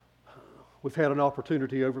We've had an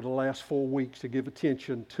opportunity over the last 4 weeks to give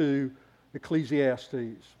attention to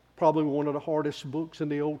Ecclesiastes, probably one of the hardest books in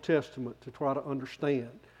the Old Testament to try to understand.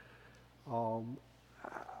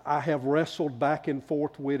 I have wrestled back and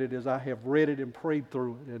forth with it as I have read it and prayed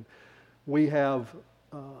through it, and we have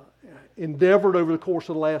endeavored over the course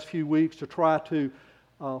of the last few weeks to try to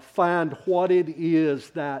find what it is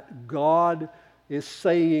that God is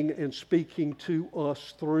saying and speaking to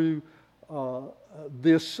us through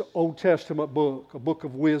this Old Testament book, a book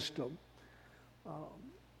of wisdom.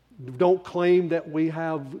 Don't claim that we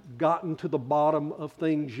have gotten to the bottom of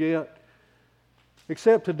things yet,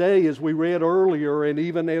 except today, as we read earlier, and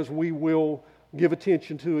even as we will give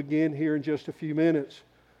attention to again here in just a few minutes,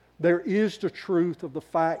 there is the truth of the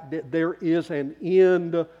fact that there is an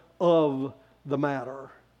end of the matter.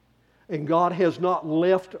 And God has not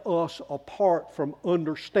left us apart from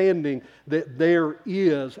understanding that there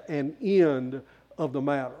is an end of the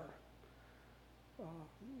matter.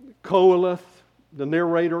 Qoheleth, the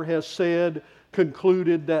narrator has said,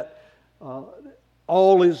 concluded that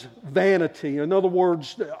all is vanity. In other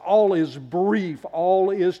words, all is brief.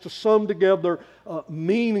 All is, to sum together,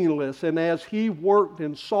 meaningless. And as he worked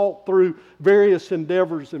and sought through various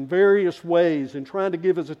endeavors in various ways and trying to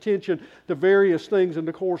give his attention to various things in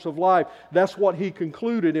the course of life, that's what he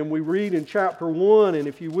concluded. And we read in chapter 1, and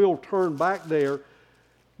if you will turn back there,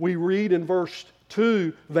 we read in verse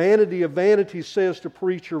 2, vanity of vanities, says the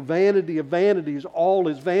preacher, vanity of vanities, all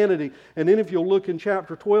is vanity. And then if you'll look in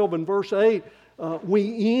chapter 12 and verse 8,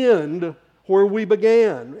 we end where we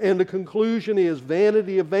began. And the conclusion is,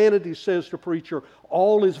 vanity of vanities, says the preacher,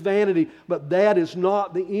 all is vanity. But that is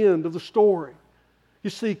not the end of the story. You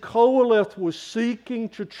see, Qoheleth was seeking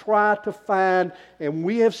to try to find, and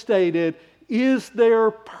we have stated, is there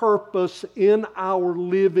purpose in our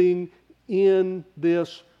living in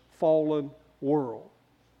this fallen world?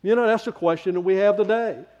 You know, that's the question that we have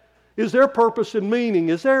today. Is there purpose and meaning?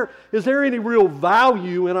 Is there any real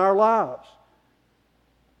value in our lives?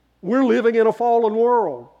 We're living in a fallen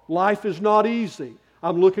world. Life is not easy.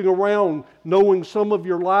 I'm looking around, knowing some of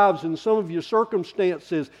your lives and some of your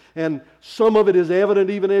circumstances, and some of it is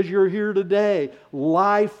evident even as you're here today.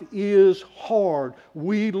 Life is hard.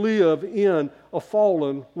 We live in a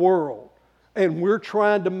fallen world, and we're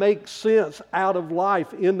trying to make sense out of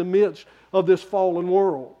life in the midst of this fallen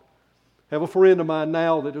world. I have a friend of mine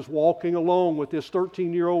now that is walking along with this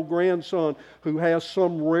 13-year-old grandson who has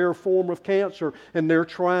some rare form of cancer, and they're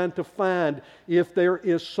trying to find if there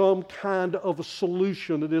is some kind of a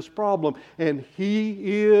solution to this problem. And he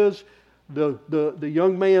is, the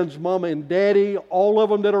young man's mama and daddy, all of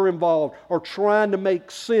them that are involved, are trying to make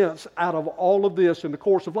sense out of all of this in the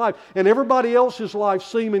course of life. And everybody else's life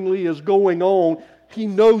seemingly is going on. He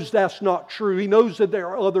knows that's not true. He knows that there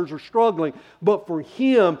are others who are struggling. But for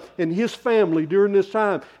him and his family during this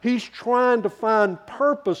time, he's trying to find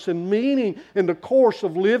purpose and meaning in the course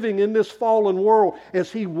of living in this fallen world as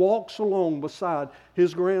he walks along beside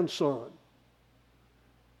his grandson.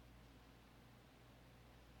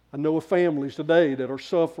 I know of families today that are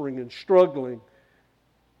suffering and struggling,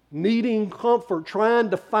 needing comfort, trying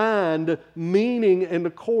to find meaning in the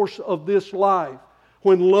course of this life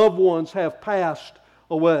when loved ones have passed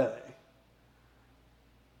away.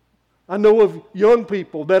 I know of young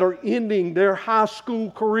people that are ending their high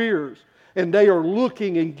school careers, and they are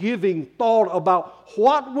looking and giving thought about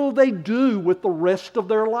what will they do with the rest of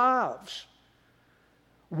their lives.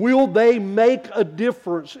 Will they make a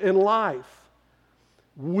difference in life?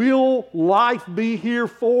 Will life be here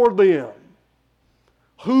for them?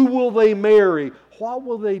 Who will they marry? What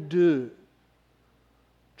will they do?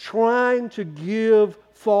 Trying to give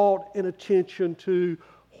thought and attention to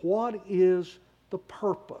what is the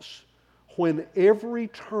purpose when every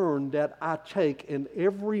turn that I take and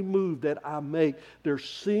every move that I make, there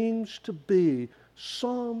seems to be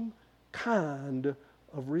some kind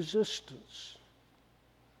of resistance.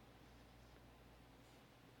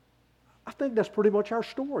 I think that's pretty much our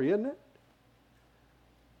story, isn't it?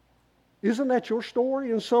 Isn't that your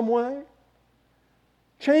story in some way?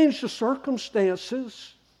 Change the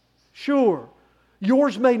circumstances. Sure,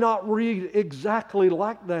 yours may not read exactly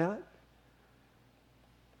like that.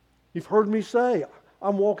 You've heard me say,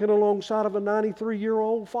 I'm walking alongside of a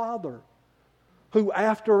 93-year-old father who,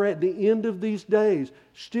 after at the end of these days,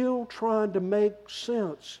 still trying to make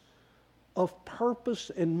sense of purpose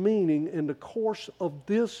and meaning in the course of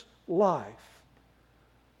this life.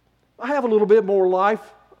 I have a little bit more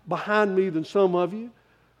life behind me than some of you.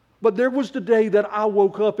 But there was the day that I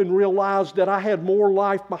woke up and realized that I had more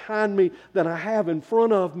life behind me than I have in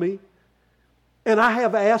front of me. And I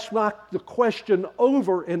have asked the question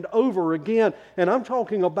over and over again, and I'm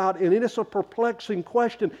talking about, and it is a perplexing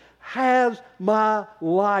question, has my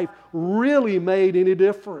life really made any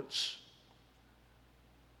difference?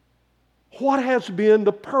 What has been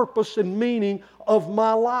the purpose and meaning of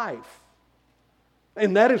my life?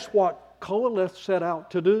 And that is what Qoheleth set out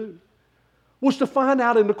to do, was to find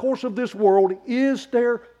out in the course of this world, is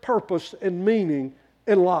there purpose and meaning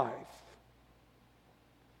in life?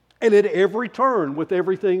 And at every turn, with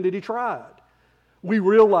everything that he tried, we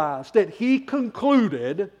realized that he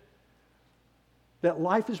concluded that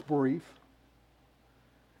life is brief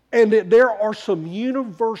and that there are some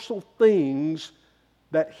universal things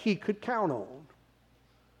that he could count on.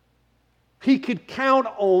 He could count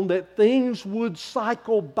on that things would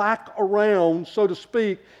cycle back around, so to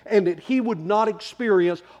speak, and that he would not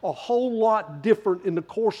experience a whole lot different in the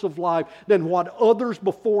course of life than what others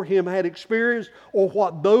before him had experienced or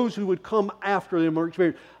what those who would come after them are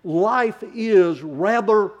experiencing. Life is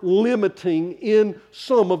rather limiting in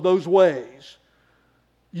some of those ways.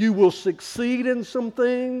 You will succeed in some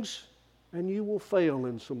things and you will fail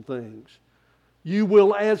in some things. You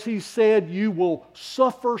will, as he said, you will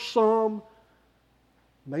suffer some,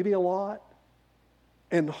 maybe a lot,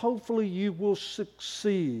 and hopefully you will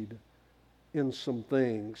succeed in some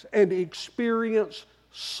things and experience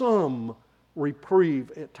some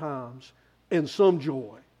reprieve at times and some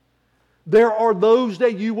joy. There are those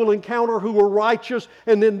that you will encounter who are righteous,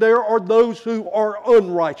 and then there are those who are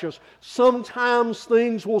unrighteous. Sometimes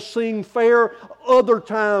things will seem fair, other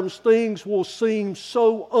times things will seem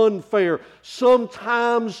so unfair.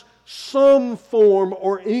 Sometimes some form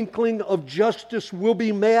or inkling of justice will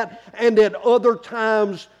be met, and at other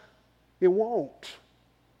times it won't.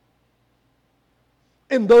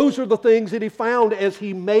 And those are the things that he found as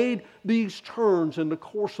he made these turns in the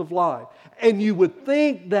course of life. And you would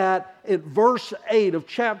think that at verse 8 of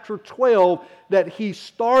chapter 12 that he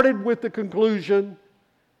started with the conclusion,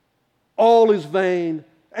 all is vain,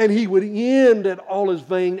 and he would end at all is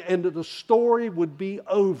vain, and that the story would be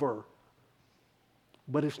over.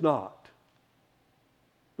 But it's not.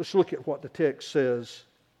 Let's look at what the text says.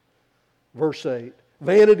 Verse 8.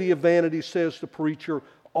 Vanity of vanity, says the preacher,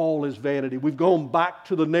 all is vanity. We've gone back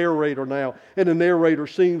to the narrator now, and the narrator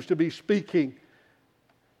seems to be speaking.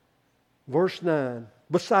 Verse 9.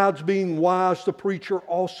 Besides being wise, the preacher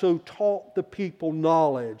also taught the people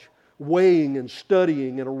knowledge, weighing and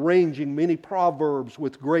studying and arranging many proverbs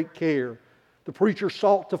with great care. The preacher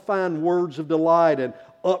sought to find words of delight, and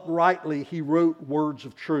uprightly he wrote words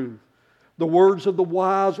of truth. The words of the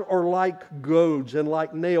wise are like goads, and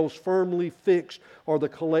like nails firmly fixed are the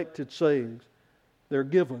collected sayings. They're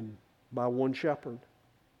given by one shepherd.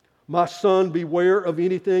 My son, beware of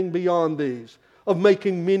anything beyond these. Of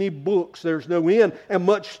making many books there's no end, and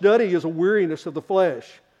much study is a weariness of the flesh.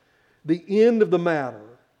 The end of the matter,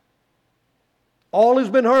 all has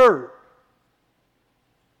been heard.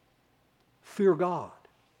 Fear God.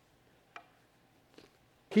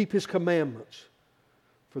 Keep His commandments,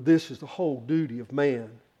 for this is the whole duty of man.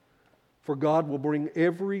 For God will bring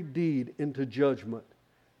every deed into judgment,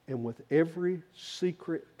 and with every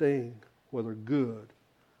secret thing, whether good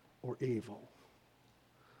or evil.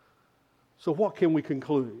 So what can we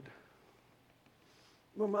conclude?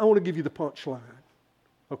 Well, I want to give you the punchline,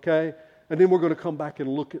 okay? And then we're going to come back and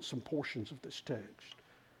look at some portions of this text.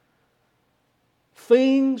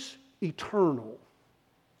 Things eternal.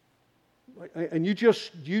 And you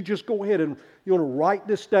just go ahead and you want to write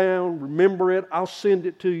this down, remember it, I'll send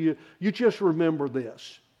it to you. You just remember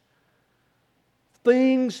this.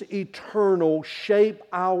 Things eternal shape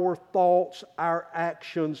our thoughts, our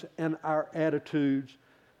actions, and our attitudes,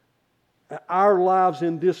 our lives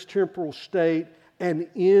in this temporal state and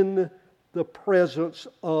in the presence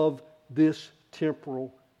of this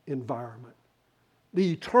temporal environment.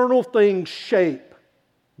 The eternal things shape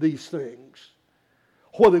these things.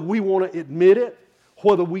 Whether we want to admit it,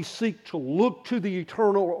 whether we seek to look to the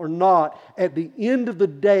eternal or not, at the end of the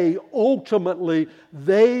day, ultimately,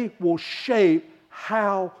 they will shape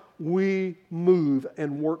how we move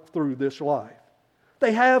and work through this life.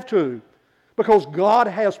 They have to, because God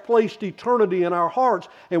has placed eternity in our hearts,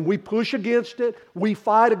 and we push against it, we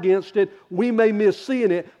fight against it, we may miss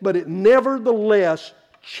seeing it, but it nevertheless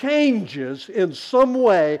changes in some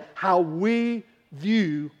way how we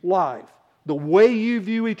view life. The way you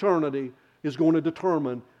view eternity is going to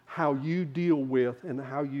determine how you deal with and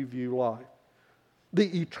how you view life.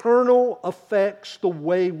 The eternal affects the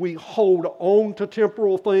way we hold on to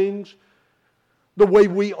temporal things, the way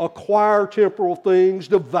we acquire temporal things,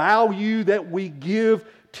 the value that we give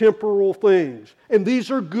temporal things. And these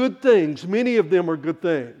are good things. Many of them are good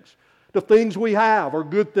things. The things we have are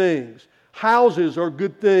good things. Houses are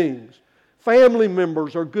good things. Family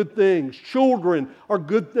members are good things. Children are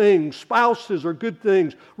good things. Spouses are good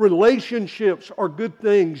things. Relationships are good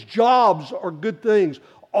things. Jobs are good things.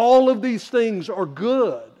 All of these things are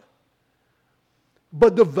good.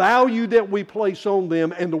 But the value that we place on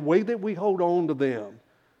them and the way that we hold on to them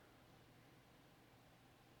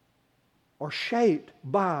are shaped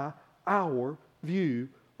by our view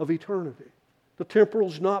of eternity. The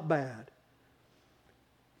temporal's not bad.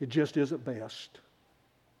 It just isn't best.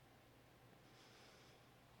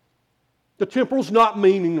 The temporal's not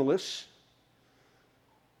meaningless.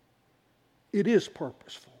 It is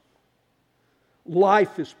purposeful.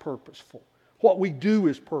 Life is purposeful. What we do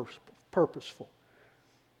is purposeful.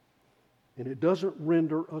 And it doesn't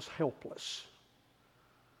render us helpless.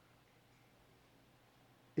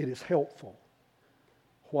 It is helpful.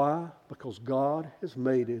 Why? Because God has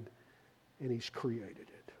made it and He's created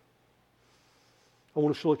it. I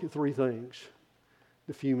want us to look at three things,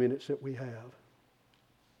 the few minutes that we have.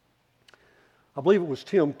 I believe it was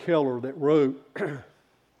Tim Keller that wrote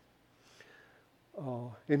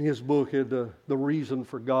in his book, The Reason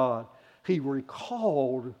for God. He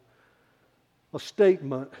recalled a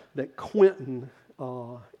statement that Quentin,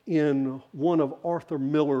 in one of Arthur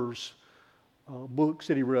Miller's books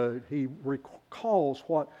that he wrote, he recalls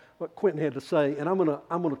what Quentin had to say, and I'm going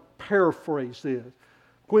to paraphrase this.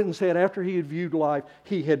 Quentin said after he had viewed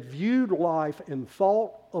life and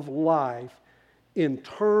thought of life in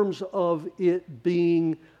terms of it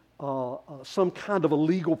being some kind of a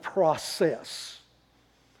legal process.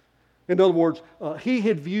 In other words, he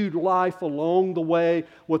had viewed life along the way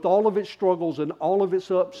with all of its struggles and all of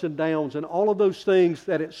its ups and downs and all of those things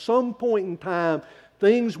that at some point in time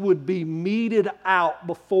things would be meted out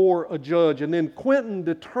before a judge. And then Quentin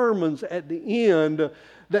determines at the end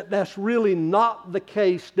that that's really not the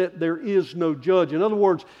case, that there is no judge. In other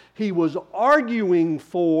words, he was arguing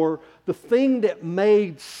for the thing that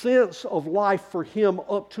made sense of life for him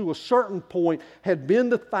up to a certain point had been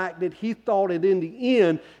the fact that he thought that in the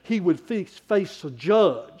end he would face a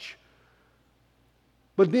judge.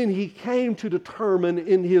 But then he came to determine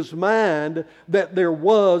in his mind that there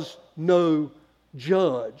was no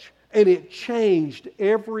judge. And it changed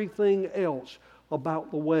everything else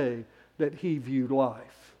about the way that he viewed life.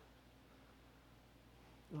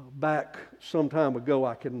 Back some time ago,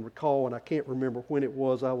 I can recall, and I can't remember when it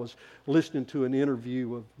was, I was listening to an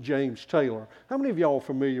interview of James Taylor. How many of y'all are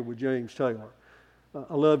familiar with James Taylor?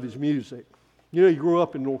 I love his music. You know, he grew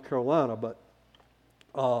up in North Carolina, but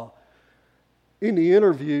in the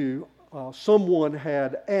interview, someone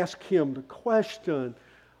had asked him the question,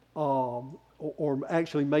 or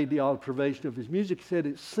actually made the observation of his music. He said,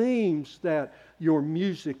 "It seems that your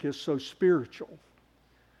music is so spiritual."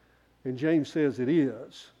 And James says it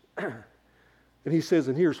is. And he says,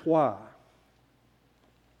 and here's why.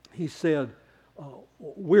 He said,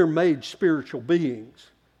 we're made spiritual beings.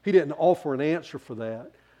 He didn't offer an answer for that.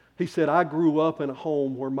 He said, I grew up in a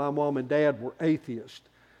home where my mom and dad were atheists.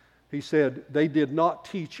 He said, they did not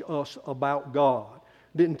teach us about God,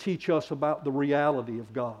 didn't teach us about the reality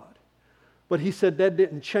of God. But he said that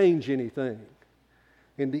didn't change anything.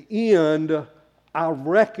 In the end, I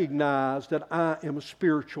recognize that I am a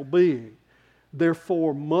spiritual being.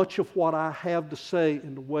 Therefore, much of what I have to say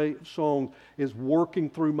in the way of song is working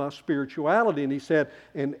through my spirituality. And he said,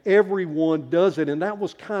 and everyone does it. And that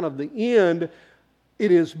was kind of the end.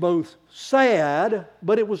 It is both sad,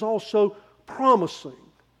 but it was also promising.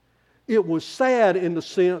 It was sad in the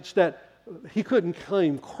sense that he couldn't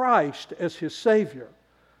claim Christ as his Savior.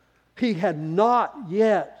 He had not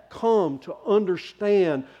yet come to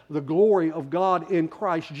understand the glory of God in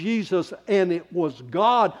Christ Jesus, and it was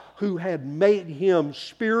God who had made him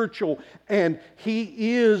spiritual, and he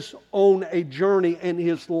is on a journey, and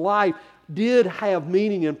his life did have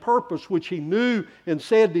meaning and purpose, which he knew and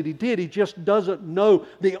said that he did. He just doesn't know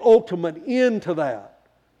the ultimate end to that.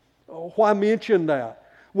 Why mention that?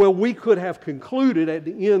 Well, we could have concluded at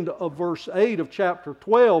the end of verse 8 of chapter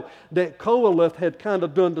 12 that Qoheleth had kind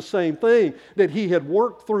of done the same thing, that he had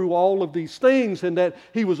worked through all of these things and that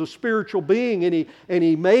he was a spiritual being, and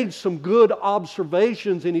he made some good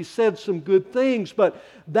observations and he said some good things, but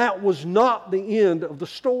that was not the end of the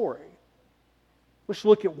story. Let's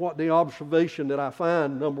look at what the observation that I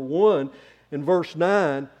find, number one, in verse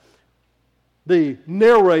 9. The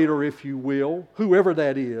narrator, if you will, whoever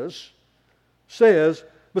that is, says,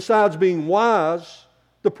 besides being wise,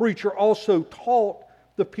 the preacher also taught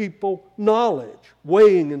the people knowledge,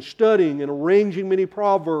 weighing and studying and arranging many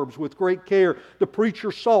proverbs with great care. The preacher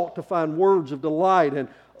sought to find words of delight, and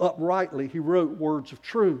uprightly he wrote words of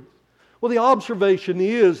truth. Well, the observation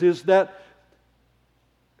is that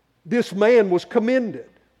this man was commended.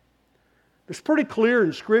 It's pretty clear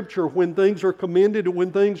in Scripture when things are commended and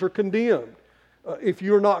when things are condemned. If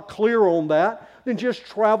you're not clear on that, then just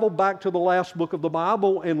travel back to the last book of the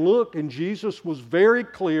Bible and look, and Jesus was very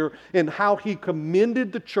clear in how He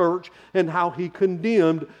commended the church and how He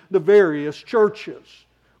condemned the various churches.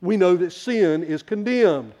 We know that sin is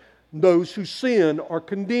condemned. Those who sin are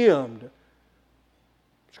condemned.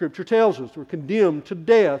 Scripture tells us we're condemned to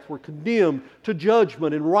death, we're condemned to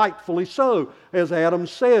judgment, and rightfully so. As Adam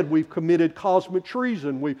said, we've committed cosmic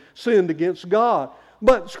treason, we've sinned against God.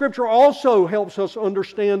 But Scripture also helps us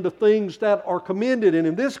understand the things that are commended. And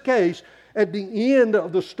in this case, at the end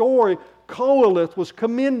of the story, Qoheleth was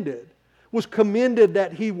commended. Was commended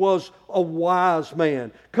that he was a wise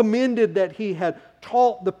man. Commended that he had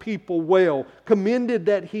taught the people well. Commended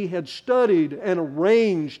that he had studied and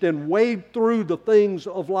arranged and weighed through the things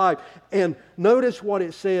of life. And notice what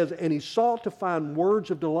it says, and he sought to find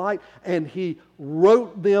words of delight, and he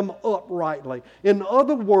wrote them uprightly. In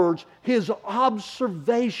other words, his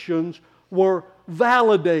observations were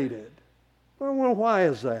validated. Well, why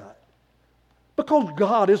is that? Because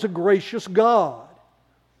God is a gracious God.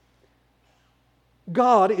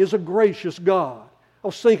 God is a gracious God. I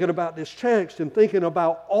was thinking about this text and thinking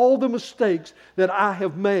about all the mistakes that I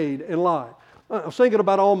have made in life. I was thinking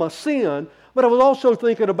about all my sin, but I was also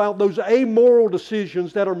thinking about those amoral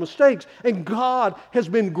decisions that are mistakes. And God has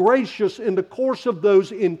been gracious in the course of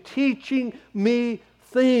those in teaching me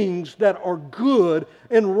things that are good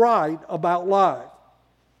and right about life.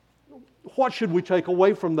 What should we take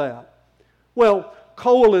away from that? Well,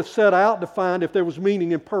 Qoheleth set out to find if there was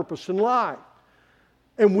meaning and purpose in life.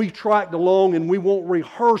 And we tracked along, and we won't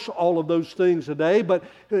rehearse all of those things today, but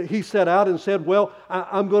he set out and said, well,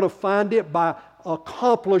 I'm going to find it by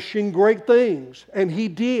accomplishing great things. And he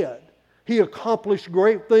did. He accomplished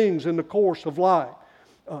great things in the course of life.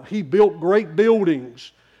 He built great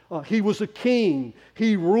buildings. He was a king.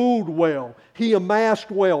 He ruled well. He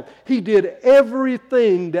amassed wealth. He did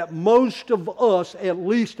everything that most of us, at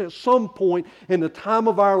least at some point in the time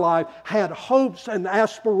of our life, had hopes and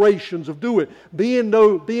aspirations of doing. Being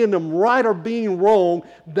them right or being wrong,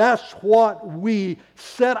 that's what we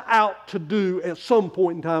set out to do at some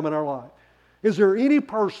point in time in our life. Is there any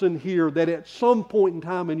person here that at some point in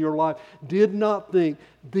time in your life did not think,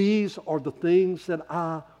 these are the things that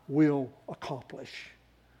I will accomplish?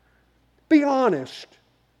 Be honest.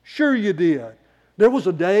 Sure you did. There was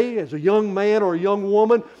a day as a young man or a young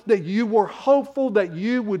woman that you were hopeful that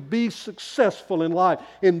you would be successful in life.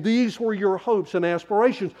 And these were your hopes and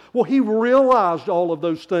aspirations. Well, he realized all of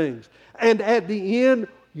those things. And at the end,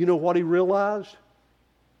 you know what he realized?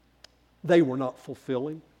 They were not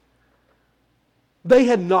fulfilling. They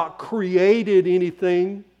had not created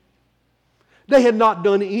anything. They had not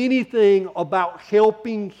done anything about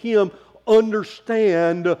helping him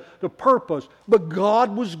understand the purpose. But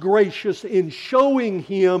God was gracious in showing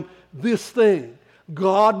him this thing.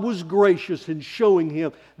 God was gracious in showing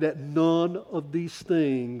him that none of these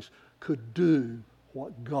things could do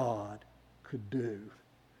what God could do.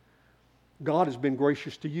 God has been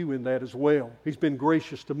gracious to you in that as well. He's been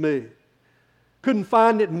gracious to me. Couldn't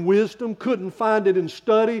find it in wisdom, couldn't find it in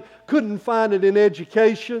study, couldn't find it in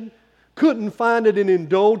education, couldn't find it in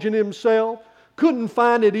indulging himself. Couldn't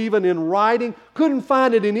find it even in writing. Couldn't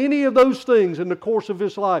find it in any of those things in the course of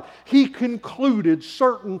his life. He concluded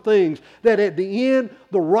certain things that at the end,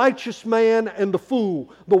 the righteous man and the fool,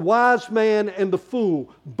 the wise man and the fool,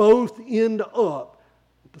 both end up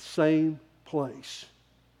at the same place.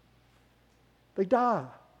 They die.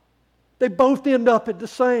 They both end up at the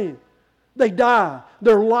same. They die.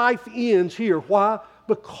 Their life ends here. Why?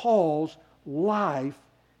 Because life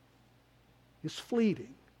is fleeting.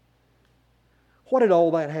 What did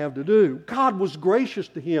all that have to do? God was gracious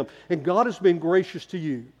to him, and God has been gracious to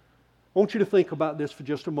you. I want you to think about this for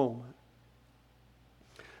just a moment.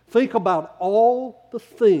 Think about all the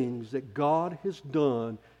things that God has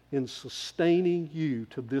done in sustaining you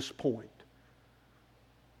to this point.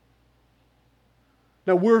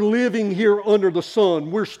 Now, we're living here under the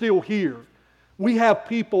sun. We're still here. We have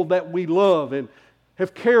people that we love and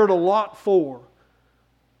have cared a lot for,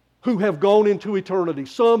 who have gone into eternity.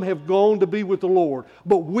 Some have gone to be with the Lord.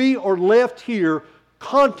 But we are left here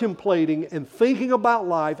contemplating and thinking about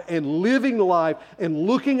life and living life and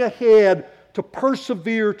looking ahead to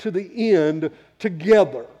persevere to the end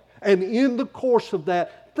together. And in the course of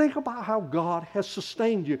that, think about how God has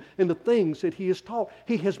sustained you in the things that He has taught.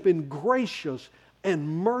 He has been gracious and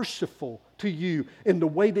merciful to you in the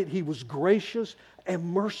way that He was gracious and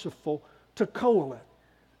merciful to Qoheleth.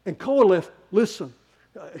 And Qoheleth, listen,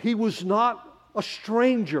 He was not a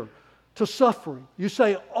stranger to suffering. You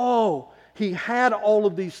say, oh, He had all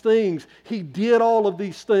of these things. He did all of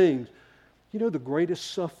these things. You know the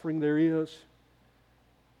greatest suffering there is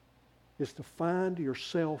to find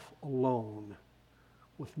yourself alone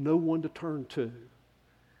with no one to turn to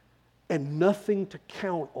and nothing to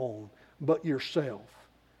count on but yourself.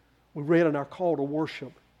 We read in our call to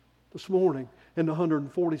worship this morning in the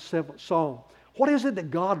 147th Psalm. What is it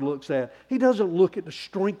that God looks at? He doesn't look at the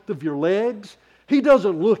strength of your legs. He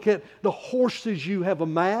doesn't look at the horses you have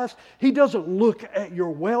amassed. He doesn't look at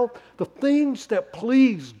your wealth. The things that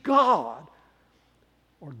please God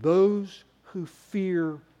are those who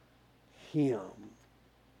fear Him.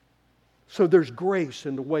 So there's grace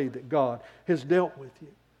in the way that God has dealt with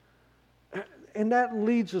you. And that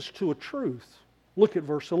leads us to a truth. Look at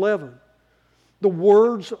verse 11. The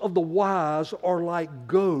words of the wise are like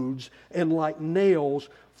goads and like nails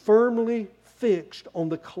firmly fixed on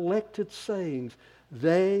the collected sayings.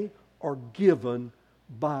 They are given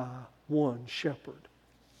by one shepherd.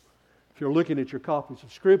 If you're looking at your copies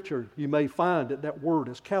of Scripture, you may find that that word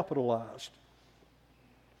is capitalized.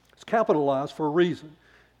 It's capitalized for a reason.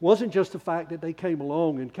 It wasn't just the fact that they came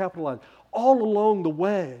along and capitalized. All along the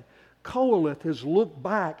way, Qoheleth has looked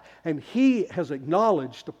back and he has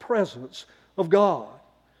acknowledged the presence of God.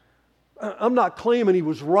 I'm not claiming he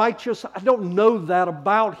was righteous. I don't know that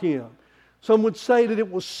about him. Some would say that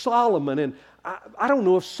it was Solomon, and I don't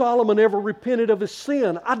know if Solomon ever repented of his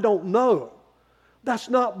sin. I don't know. That's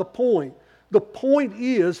not the point. The point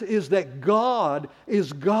is that God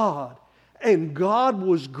is God, and God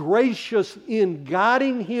was gracious in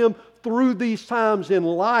guiding him through these times in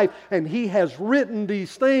life, and He has written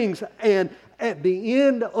these things, and at the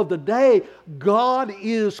end of the day, God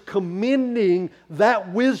is commending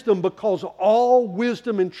that wisdom because all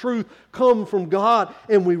wisdom and truth come from God,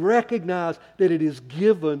 and we recognize that it is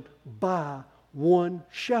given by one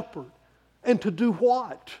shepherd. And to do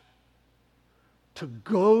what? To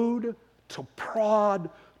goad, to prod,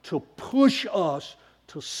 to push us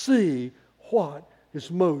to see what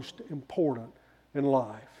is most important in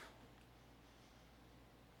life.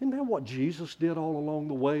 Isn't that what Jesus did all along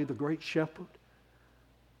the way, the great shepherd?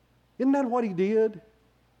 Isn't that what He did?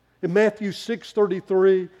 In Matthew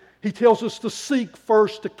 6:33, He tells us to seek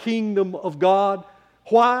first the kingdom of God.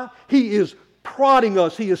 Why? He is prodding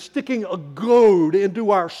us. He is sticking a goad into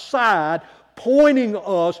our side, pointing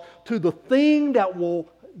us to the thing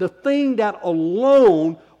that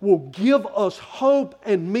alone will give us hope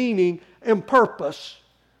and meaning and purpose.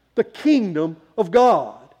 The kingdom of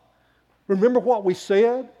God. Remember what we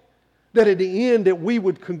said? That at the end that we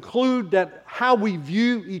would conclude that how we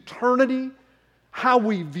view eternity, how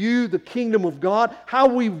we view the kingdom of God, how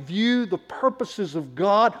we view the purposes of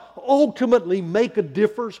God ultimately make a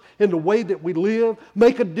difference in the way that we live,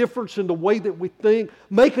 make a difference in the way that we think,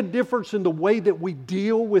 make a difference in the way that we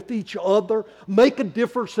deal with each other, make a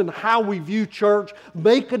difference in how we view church,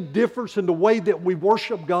 make a difference in the way that we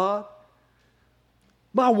worship God.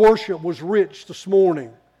 My worship was rich this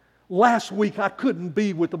morning. Last week I couldn't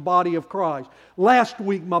be with the body of Christ. Last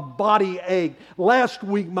week my body ached. Last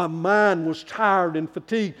week my mind was tired and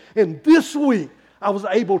fatigued. And this week I was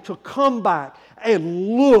able to come back and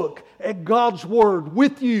look at God's Word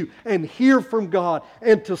with you and hear from God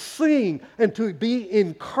and to sing and to be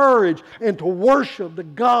encouraged and to worship the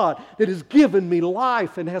God that has given me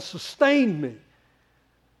life and has sustained me.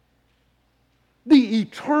 The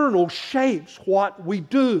eternal shapes what we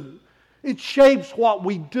do. It shapes what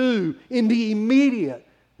we do in the immediate,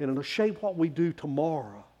 and it'll shape what we do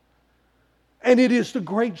tomorrow. And it is the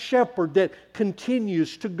great shepherd that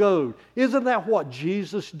continues to go. Isn't that what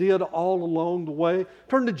Jesus did all along the way?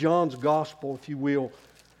 Turn to John's Gospel, if you will.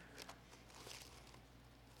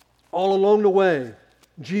 All along the way,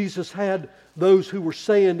 Jesus had those who were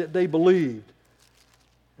saying that they believed.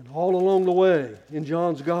 And all along the way, in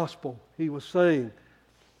John's Gospel, He was saying,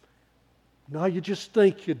 "Now you just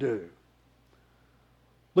think you do."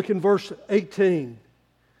 Look in verse 18.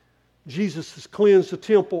 Jesus has cleansed the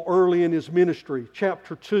temple early in His ministry.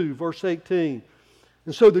 Chapter 2, verse 18.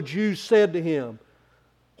 And so the Jews said to Him,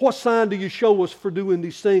 "What sign do you show us for doing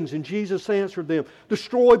these things?" And Jesus answered them,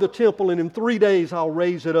 "Destroy the temple, and in 3 days I'll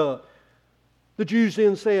raise it up." The Jews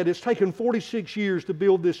then said, "It's taken 46 years to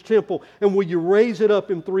build this temple, and will you raise it up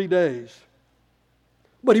in 3 days?"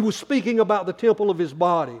 But He was speaking about the temple of His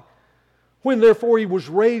body. When therefore He was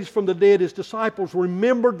raised from the dead, His disciples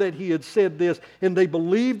remembered that He had said this, and they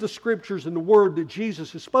believed the Scriptures and the word that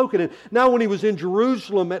Jesus had spoken. And now when He was in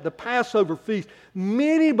Jerusalem at the Passover feast,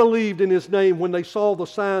 many believed in His name when they saw the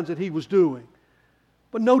signs that He was doing.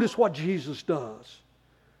 But notice what Jesus does.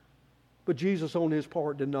 But Jesus, on His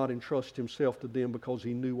part, did not entrust Himself to them because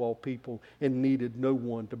He knew all people and needed no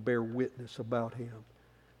one to bear witness about Him.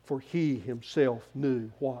 For He Himself knew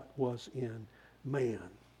what was in man.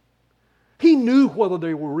 He knew whether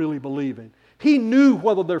they were really believing. He knew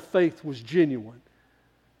whether their faith was genuine.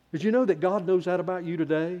 Did you know that God knows that about you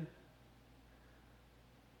today?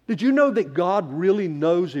 Did you know that God really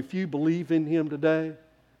knows if you believe in Him today?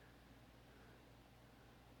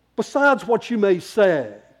 Besides what you may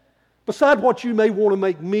say, beside what you may want to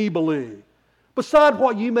make me believe, beside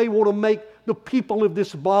what you may want to make the people of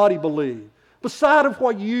this body believe, beside of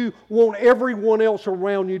what you want everyone else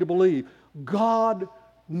around you to believe, God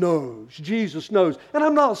knows. Jesus knows. And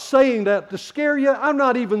I'm not saying that to scare you. I'm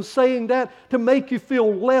not even saying that to make you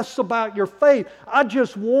feel less about your faith. I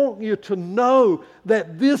just want you to know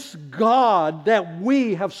that this God that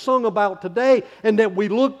we have sung about today and that we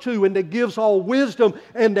look to and that gives all wisdom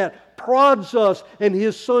and that prods us, and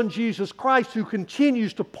His Son Jesus Christ, who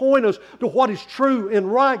continues to point us to what is true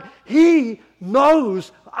and right, He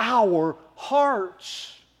knows our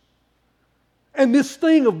hearts. And this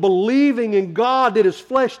thing of believing in God that is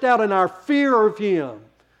fleshed out in our fear of Him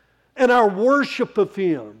and our worship of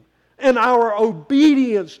Him and our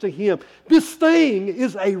obedience to Him, this thing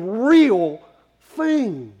is a real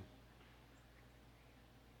thing.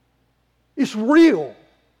 It's real.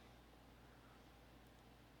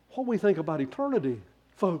 What we think about eternity,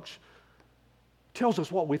 folks, tells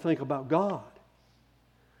us what we think about God.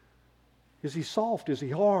 Is He soft? Is He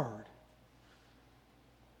hard?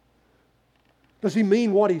 Does He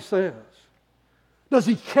mean what He says? Does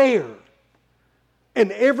He care?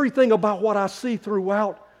 And everything about what I see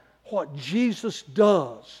throughout what Jesus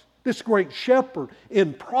does, this great shepherd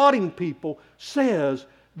in prodding people, says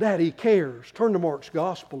that He cares. Turn to Mark's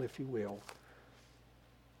Gospel, if you will.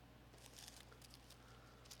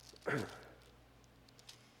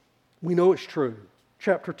 We know it's true.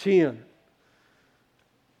 Chapter 10,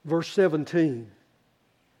 verse 17.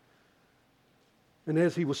 And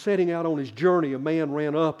as He was setting out on His journey, a man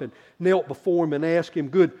ran up and knelt before Him and asked Him,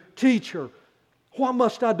 "Good teacher, what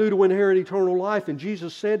must I do to inherit eternal life?" And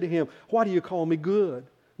Jesus said to him, "Why do you call me good?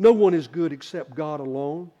 No one is good except God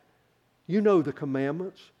alone. You know the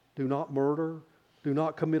commandments. Do not murder. Do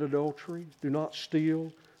not commit adultery. Do not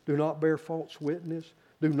steal. Do not bear false witness.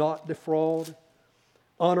 Do not defraud.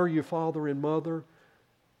 Honor your father and mother."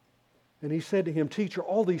 And He said to him, "Teacher,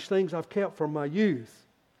 all these things I've kept from my youth."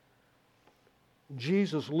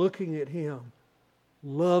 Jesus, looking at him,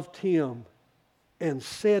 loved him and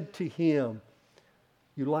said to him,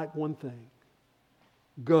 "You lack one thing.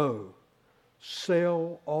 Go,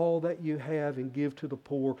 sell all that you have and give to the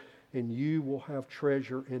poor, and you will have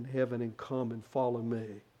treasure in heaven, and come and follow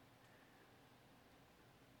me."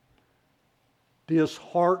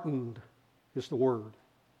 Disheartened is the word.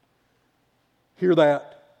 Hear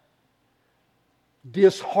that?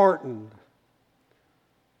 Disheartened.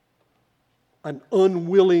 An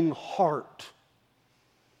unwilling heart.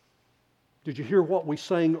 Did you hear what we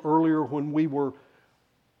sang earlier when we were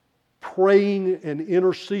praying and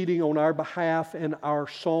interceding on our behalf in our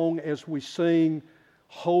song as we sing,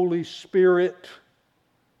 "Holy Spirit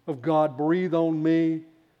of God, breathe on me"?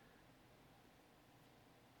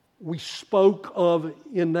 We spoke of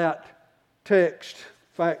in that text.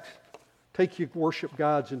 In fact, take your worship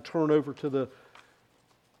guides and turn over to the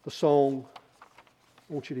song.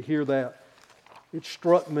 I want you to hear that. It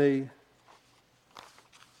struck me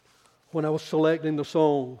when I was selecting the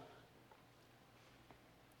song.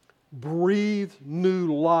 Breathe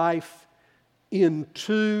new life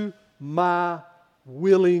into my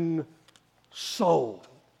willing soul.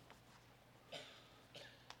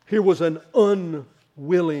 Here was an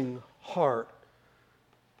unwilling heart.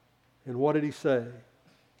 And what did He say? It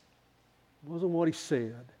wasn't what He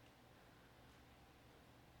said.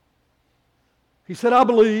 He said, "I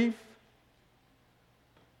believe.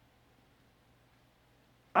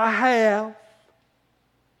 I have.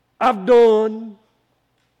 I've done."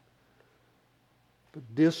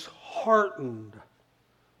 But disheartened,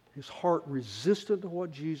 his heart resistant to what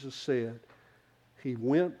Jesus said, he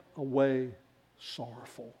went away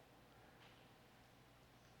sorrowful,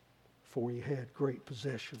 for he had great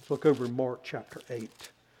possessions. Look over in Mark chapter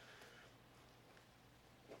 8.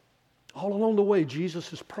 All along the way,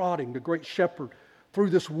 Jesus is prodding the great shepherd through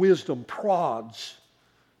this wisdom, prodding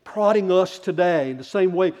us today in the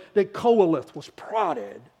same way that Koheleth was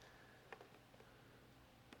prodded.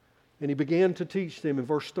 And He began to teach them in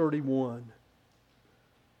verse 31.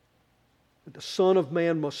 that the Son of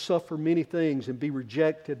Man must suffer many things and be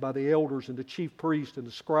rejected by the elders and the chief priests and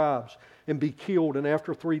the scribes and be killed and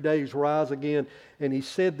after 3 days rise again. And he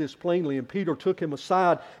said this plainly, and Peter took him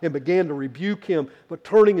aside and began to rebuke him. But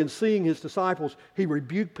turning and seeing his disciples, he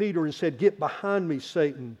rebuked Peter and said, "Get behind me,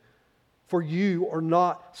 Satan, for you are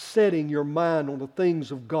not setting your mind on the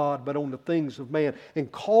things of God, but on the things of man."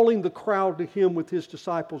 And calling the crowd to him with his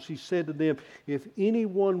disciples, he said to them, "If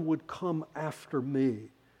anyone would come after me,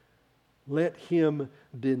 let him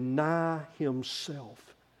deny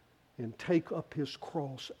himself and take up his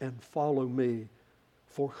cross and follow me.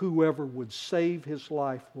 For whoever would save his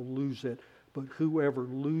life will lose it, but whoever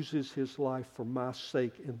loses his life for my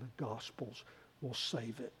sake in the Gospels will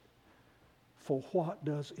save it. For what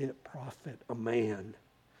does it profit a man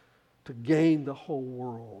to gain the whole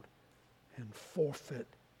world and forfeit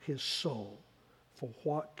his soul? For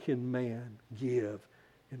what can man give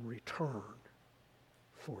in return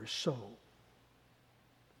for his soul?"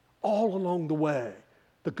 All along the way,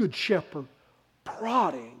 the Good Shepherd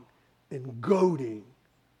prodding and goading.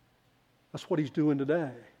 That's what he's doing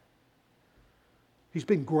today. He's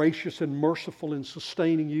been gracious and merciful in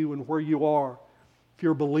sustaining you and where you are. If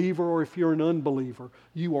you're a believer or if you're an unbeliever,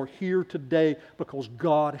 you are here today because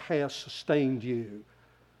God has sustained you.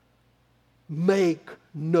 Make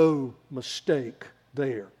no mistake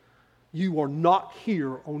there. You are not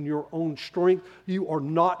here on your own strength. You are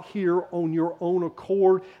not here on your own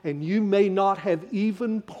accord. And you may not have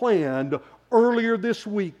even planned earlier this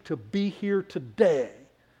week to be here today.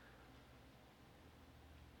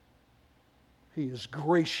 He is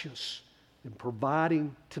gracious in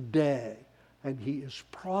providing today. And He is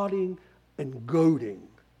prodding and goading.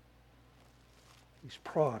 He's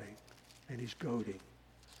prodding and He's goading.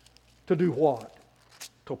 To do what?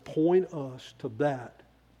 To point us to that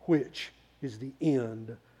which is the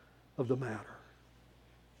end of the matter.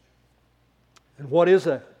 And what is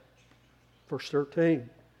that? Verse 13.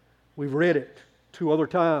 We've read it 2 other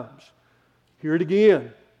times. Hear it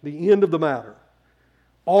again. The end of the matter.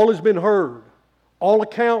 All has been heard. All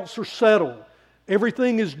accounts are settled.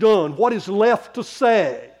 Everything is done. What is left to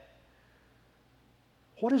say?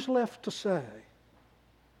 What is left to say?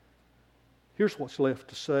 Here's what's left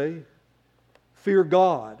to say. Fear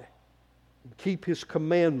God and keep His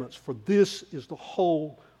commandments, for this is the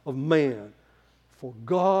whole of man. For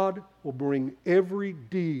God will bring every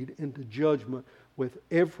deed into judgment with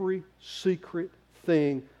every secret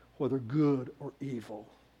thing, whether good or evil.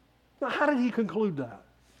 Now, how did He conclude that?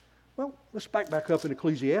 Well, let's back up in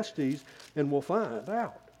Ecclesiastes and we'll find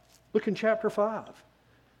out. Look in chapter 5.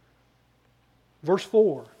 Verse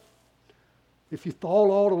 4. If you thought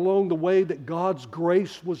all along the way that God's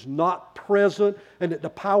grace was not present and that the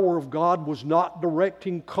power of God was not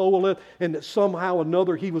directing Koheleth and that somehow or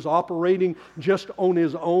another he was operating just on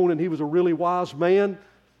his own and he was a really wise man,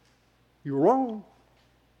 you were wrong.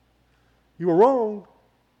 You were wrong.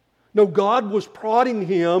 No, God was prodding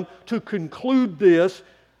him to conclude this.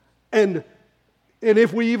 And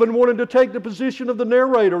if we even wanted to take the position of the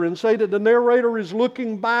narrator and say that the narrator is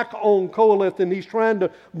looking back on Koheleth and he's trying to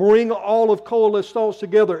bring all of Koheleth's thoughts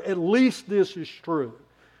together, at least this is true.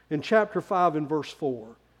 In chapter 5 and verse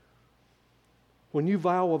 4, when you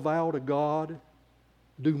vow a vow to God,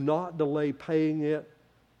 do not delay paying it,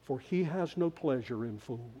 for He has no pleasure in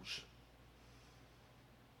fools.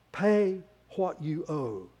 Pay what you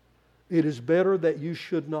owe. It is better that you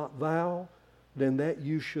should not vow than that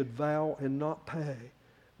you should vow and not pay.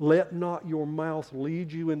 Let not your mouth lead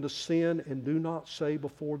you into sin, and do not say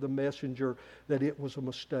before the messenger that it was a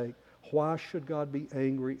mistake. Why should God be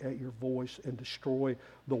angry at your voice and destroy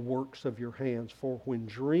the works of your hands? For when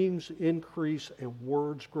dreams increase and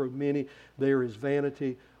words grow many, there is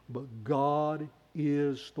vanity. But God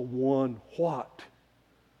is the one, what?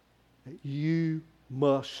 That you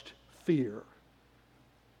must fear.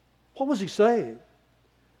 What was He saying?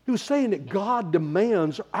 He was saying that God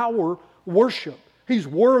demands our worship. He's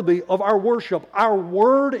worthy of our worship. Our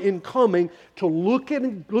word in coming to look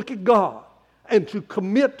at God and to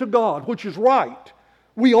commit to God, which is right.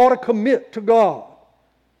 We ought to commit to God.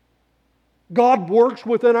 God works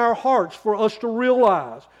within our hearts for us to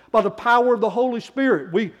realize by the power of the Holy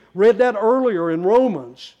Spirit. We read that earlier in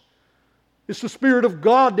Romans. It's the Spirit of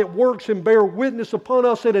God that works and bears witness upon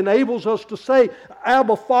us and enables us to say,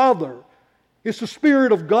 Abba, Father. It's the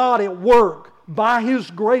Spirit of God at work by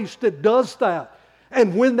His grace that does that.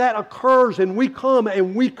 And when that occurs and we come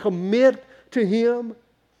and we commit to Him,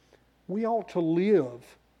 we ought to live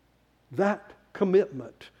that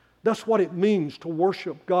commitment. That's what it means to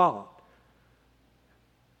worship God.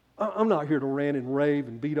 I'm not here to rant and rave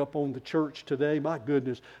and beat up on the church today. My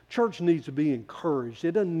goodness, church needs to be encouraged.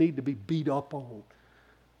 It doesn't need to be beat up on.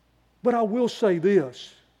 But I will say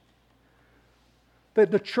this,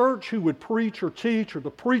 that the church who would preach or teach, or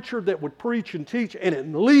the preacher that would preach and teach and at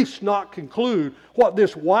least not conclude what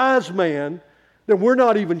this wise man, that we're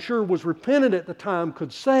not even sure was repentant at the time,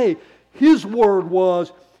 could say, his word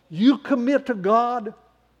was, you commit to God,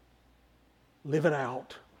 live it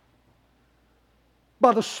out.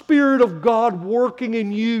 By the Spirit of God working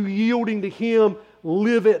in you, yielding to Him,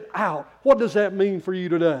 live it out. What does that mean for you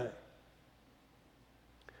today?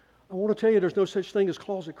 I want to tell you there's no such thing as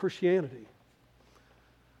closet Christianity.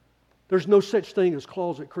 There's no such thing as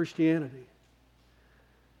closet Christianity.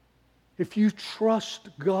 If you trust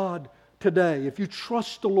God today, if you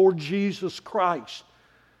trust the Lord Jesus Christ,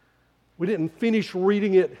 we didn't finish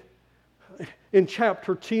reading it in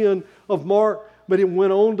chapter 10 of Mark, but it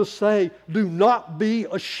went on to say, do not be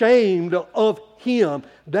ashamed of Him.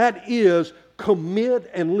 That is,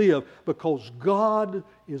 commit and live, because God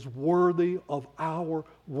is worthy of our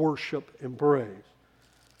worship and praise.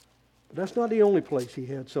 But that's not the only place He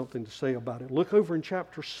had something to say about it. Look over in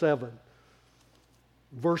chapter 7,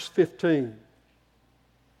 verse 15.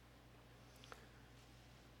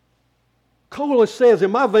 Cola says,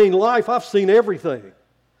 in my vain life, I've seen everything.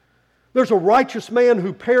 There's a righteous man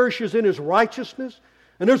who perishes in his righteousness,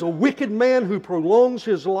 and there's a wicked man who prolongs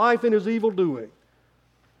his life in his evil doing.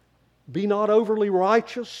 Be not overly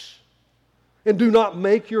righteous, and do not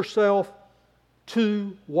make yourself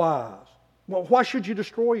too wise. Well, why should you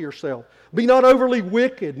destroy yourself? Be not overly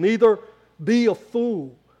wicked, neither be a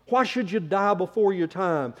fool. Why should you die before your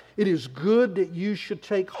time? It is good that you should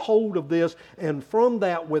take hold of this, and from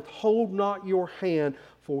that withhold not your hand,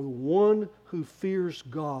 for the one who fears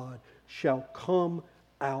God shall come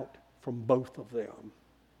out from both of them.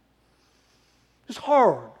 It's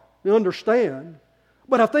hard to understand,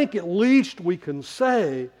 but I think at least we can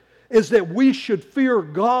say is that we should fear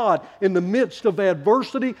God in the midst of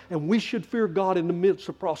adversity, and we should fear God in the midst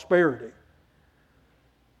of prosperity.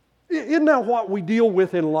 Isn't that what we deal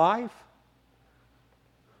with in life?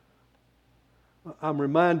 I'm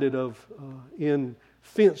reminded of in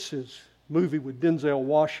Fences, movie with Denzel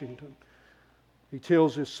Washington. He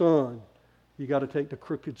tells his son, you got to take the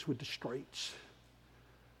crookeds with the straights.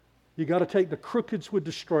 You got to take the crookeds with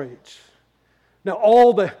the straights. Now,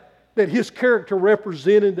 all that his character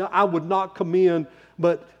represented, I would not commend,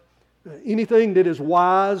 but anything that is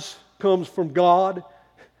wise comes from God,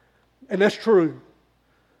 and that's true.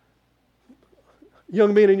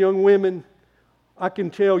 Young men and young women, I can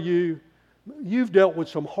tell you, you've dealt with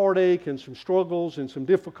some heartache and some struggles and some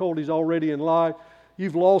difficulties already in life.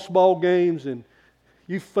 You've lost ball games, and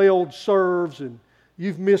you've failed serves, and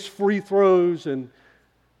you've missed free throws, and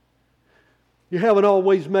you haven't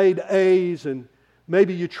always made A's, and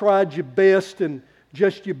maybe you tried your best and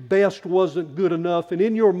just your best wasn't good enough. And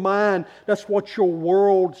in your mind, that's what your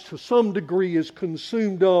world to some degree is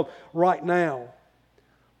consumed of right now.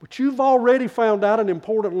 But you've already found out an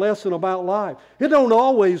important lesson about life. It don't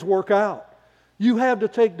always work out. You have to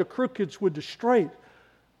take the crookeds with the straight.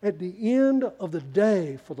 At the end of the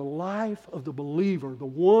day, for the life of the believer, the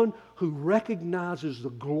one who recognizes the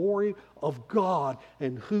glory of God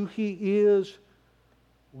and who He is,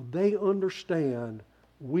 well, they understand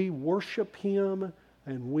we worship Him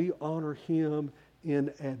and we honor Him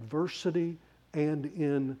in adversity and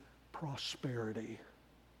in prosperity.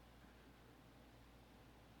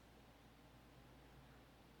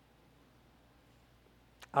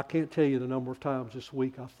 I can't tell you the number of times this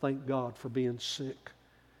week I thank God for being sick,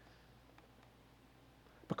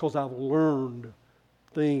 because I've learned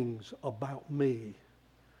things about me.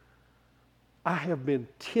 I have been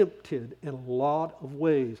tempted in a lot of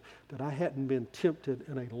ways that I hadn't been tempted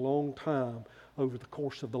in a long time over the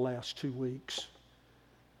course of the last 2 weeks.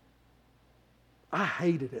 I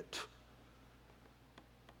hated it.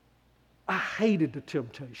 I hated the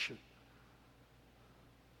temptation.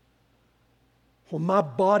 When my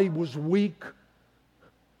body was weak,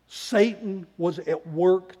 Satan was at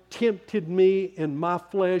work, tempted me in my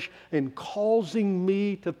flesh and causing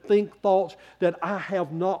me to think thoughts that I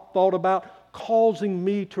have not thought about, causing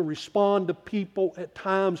me to respond to people at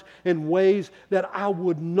times in ways that I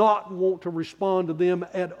would not want to respond to them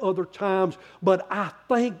at other times. But I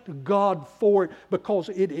thanked God for it, because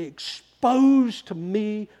it exposed to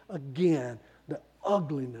me again the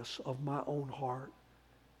ugliness of my own heart,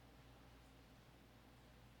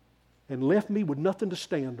 and left me with nothing to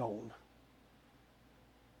stand on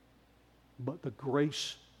but the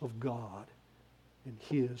grace of God and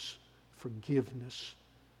His forgiveness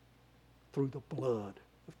through the blood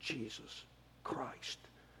of Jesus Christ.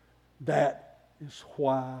 That is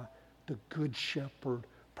why the Good Shepherd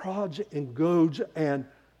prods and goads and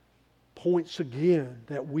points again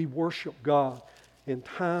that we worship God in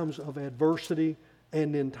times of adversity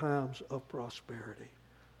and in times of prosperity.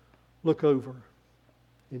 Look over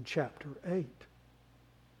in chapter 8.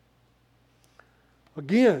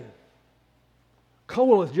 Again,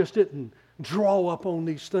 Koheleth just didn't draw up on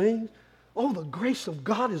these things. Oh, the grace of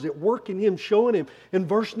God is at work in him, showing him. In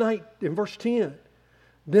verse 10,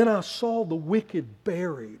 then I saw the wicked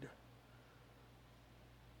buried.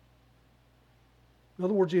 In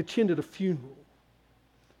other words, he attended a funeral.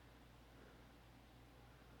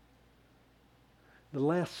 The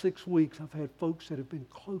last 6 weeks, I've had folks that have been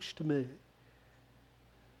close to me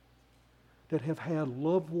that have had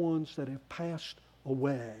loved ones that have passed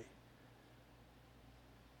away.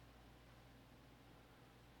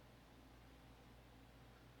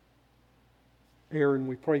 Aaron,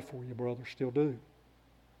 we pray for you, brother, still do.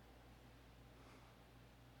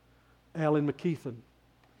 Alan McKeithen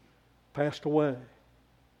passed away.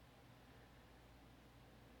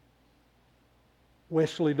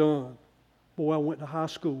 Wesley Dunn, boy I went to high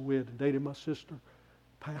school with and dated my sister,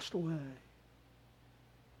 passed away.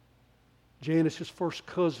 Janice's first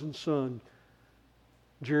cousin's son,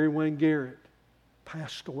 Jerry Wayne Garrett,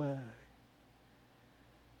 passed away.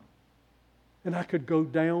 And I could go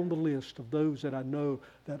down the list of those that I know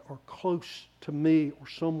that are close to me or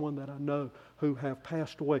someone that I know who have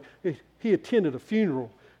passed away. He attended a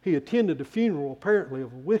funeral. He attended the funeral, apparently,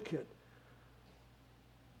 of a wicked.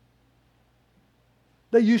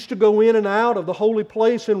 They used to go in and out of the holy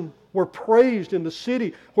place and were praised in the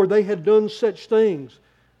city where they had done such things.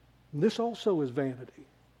 And this also is vanity.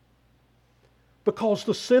 Because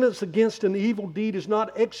the sentence against an evil deed is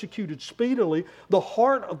not executed speedily, the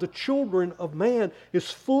heart of the children of man is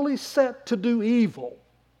fully set to do evil.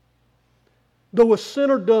 Though a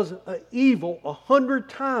sinner does evil 100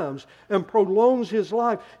 times and prolongs his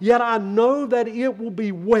life, yet I know that it will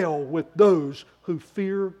be well with those who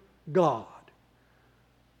fear God.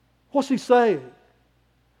 What's he saying?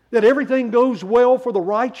 That everything goes well for the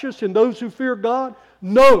righteous and those who fear God?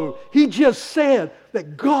 No, he just said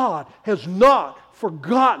that God has not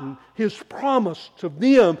forgotten His promise to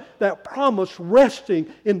them, that promise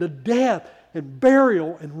resting in the death and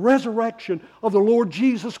burial and resurrection of the Lord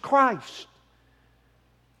Jesus Christ.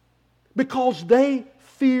 Because they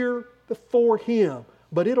fear before Him.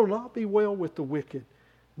 But it'll not be well with the wicked.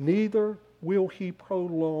 Neither will he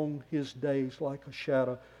prolong his days like a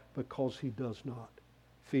shadow, because he does not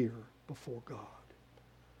fear before God.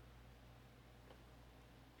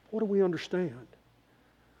 What do we understand?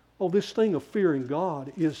 Oh, this thing of fearing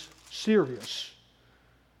God is serious.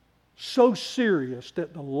 So serious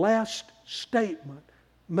that the last statement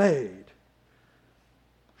made,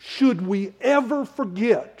 should we ever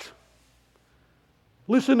forget,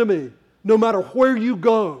 listen to me, no matter where you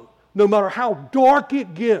go, no matter how dark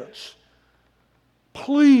it gets,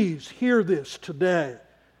 please hear this today.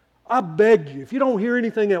 I beg you, if you don't hear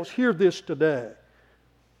anything else, hear this today.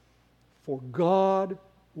 For God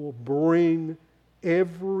will bring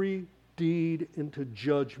every deed into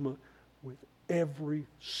judgment with every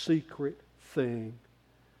secret thing,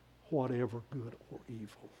 whatever good or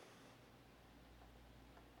evil.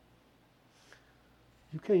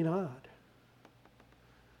 You can't hide.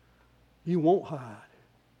 You won't hide.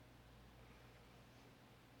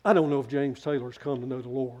 I don't know if James Taylor's come to know the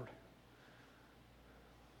Lord.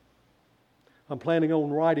 I'm planning on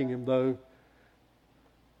writing him, though.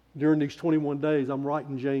 During these 21 days, I'm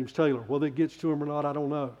writing James Taylor. Whether it gets to him or not, I don't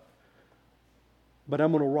know. But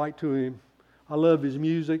I'm going to write to him. I love his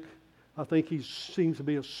music. I think he seems to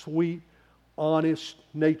be a sweet,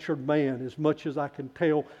 honest-natured man, as much as I can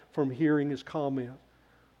tell from hearing his comment.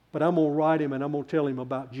 But I'm going to write him and I'm going to tell him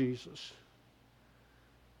about Jesus.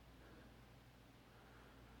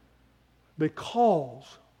 Because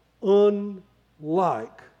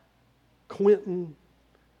unlike Quentin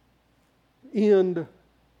End,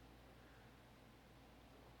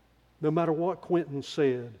 no matter what Quentin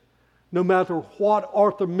said, no matter what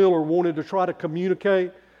Arthur Miller wanted to try to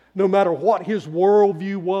communicate, no matter what his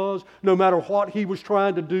worldview was, no matter what he was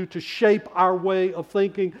trying to do to shape our way of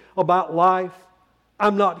thinking about life,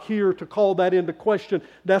 I'm not here to call that into question.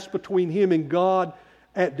 That's between him and God.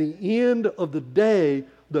 At the end of the day,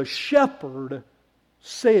 the shepherd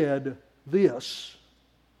said this,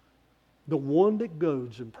 the one that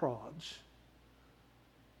goads and prods.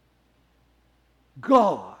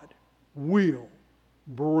 God will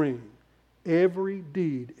bring every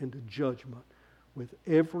deed into judgment with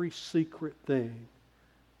every secret thing,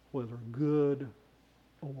 whether good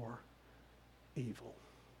or evil.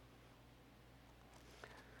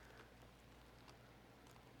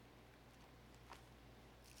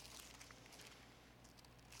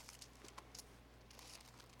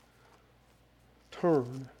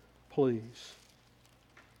 turn, please,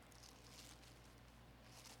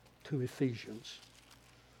 to Ephesians.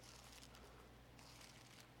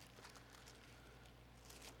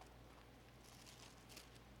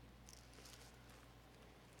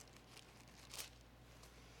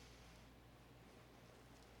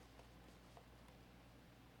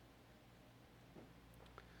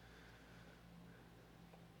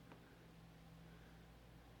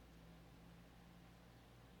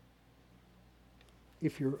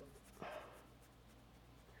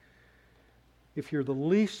 If you're the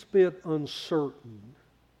least bit uncertain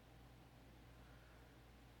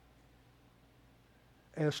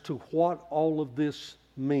as to what all of this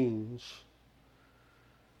means,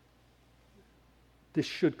 this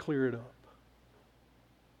should clear it up.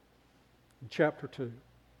 In chapter 2,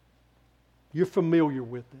 you're familiar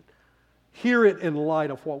with it. Hear it in light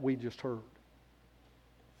of what we just heard.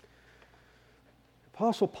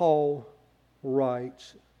 Apostle Paul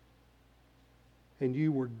writes, and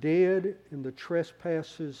you were dead in the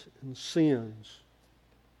trespasses and sins.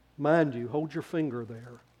 Mind you, hold your finger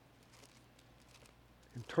there.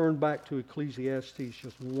 And turn back to Ecclesiastes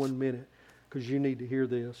just 1 minute, because you need to hear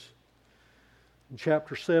this. In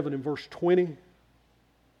chapter 7 and verse 20,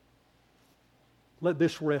 let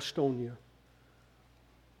this rest on you.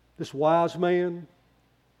 This wise man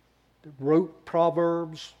that wrote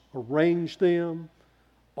Proverbs, arranged them,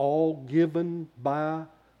 all given by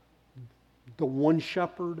the one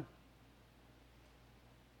shepherd,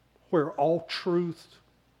 where all truth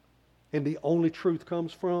and the only truth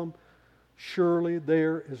comes from. Surely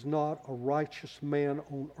there is not a righteous man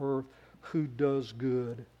on earth who does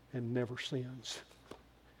good and never sins.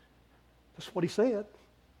 That's what he said.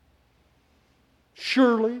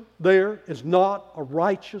 Surely there is not a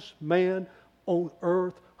righteous man on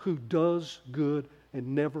earth who does good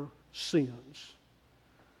and never sins.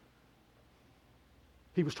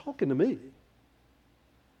 He was talking to me.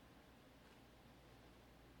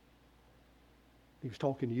 He was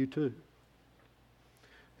talking to you too.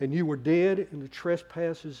 And you were dead in the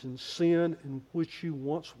trespasses and sin in which you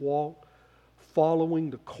once walked, following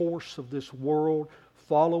the course of this world,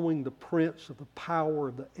 following the prince of the power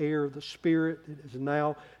of the air, the spirit that is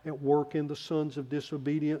now at work in the sons of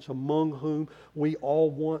disobedience, among whom we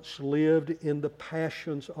all once lived in the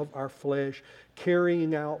passions of our flesh,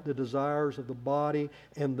 carrying out the desires of the body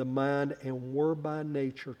and the mind, and were by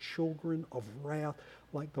nature children of wrath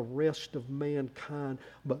like the rest of mankind.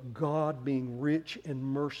 But God, being rich in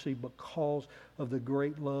mercy because of the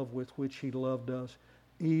great love with which He loved us,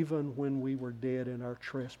 even when we were dead in our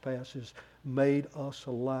trespasses, made us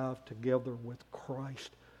alive together with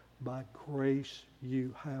Christ. By grace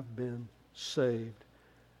you have been saved,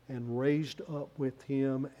 and raised up with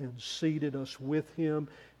Him, and seated us with Him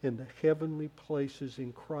in the heavenly places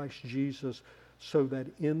in Christ Jesus, so that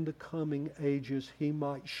in the coming ages He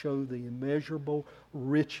might show the immeasurable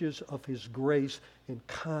riches of His grace and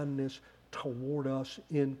kindness toward us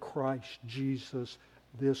in Christ Jesus,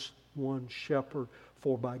 this one shepherd.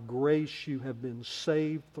 For by grace you have been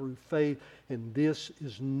saved through faith, and this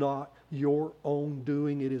is not your own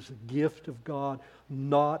doing. It is a gift of God,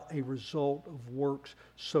 not a result of works,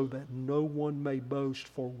 so that no one may boast.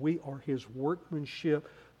 For we are His workmanship,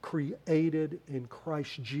 created in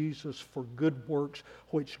Christ Jesus for good works,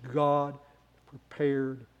 which God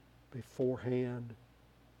prepared beforehand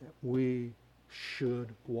that we should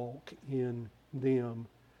walk in them.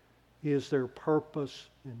 Is there purpose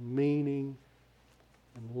and meaning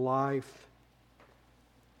and life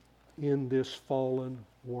in this fallen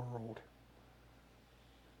world?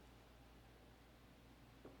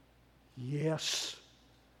 Yes.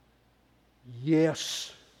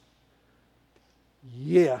 Yes.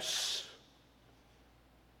 Yes.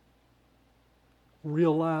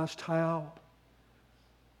 Realized how?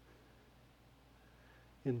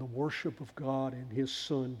 In the worship of God and His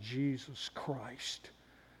Son, Jesus Christ.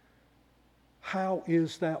 How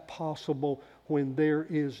is that possible when there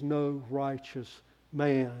is no righteous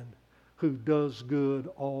man who does good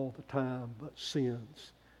all the time but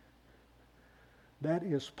sins? That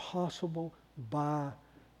is possible by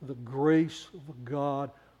the grace of a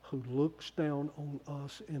God who looks down on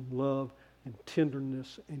us in love and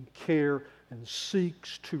tenderness and care and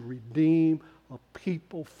seeks to redeem a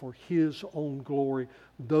people for His own glory,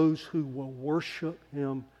 those who will worship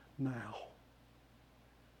Him now.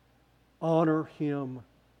 Honor Him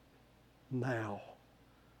now.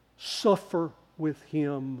 Suffer with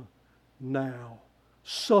Him now.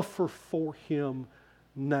 Suffer for Him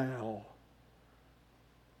now.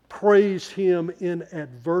 Praise Him in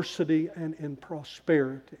adversity and in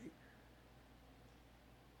prosperity.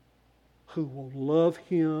 Who will love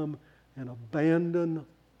Him and abandon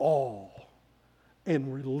all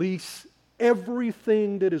and release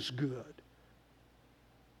everything that is good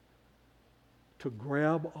to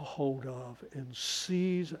grab a hold of and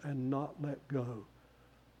seize and not let go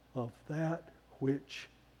of that which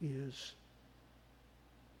is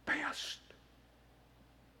best.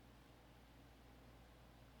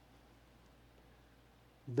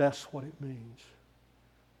 That's what it means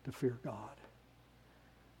to fear God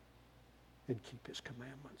and keep His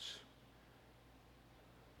commandments.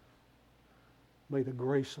 May the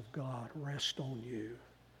grace of God rest on you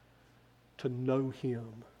to know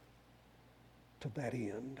Him to that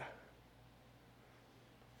end.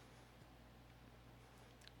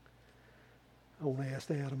 I want to ask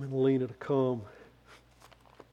Adam and Lena to come.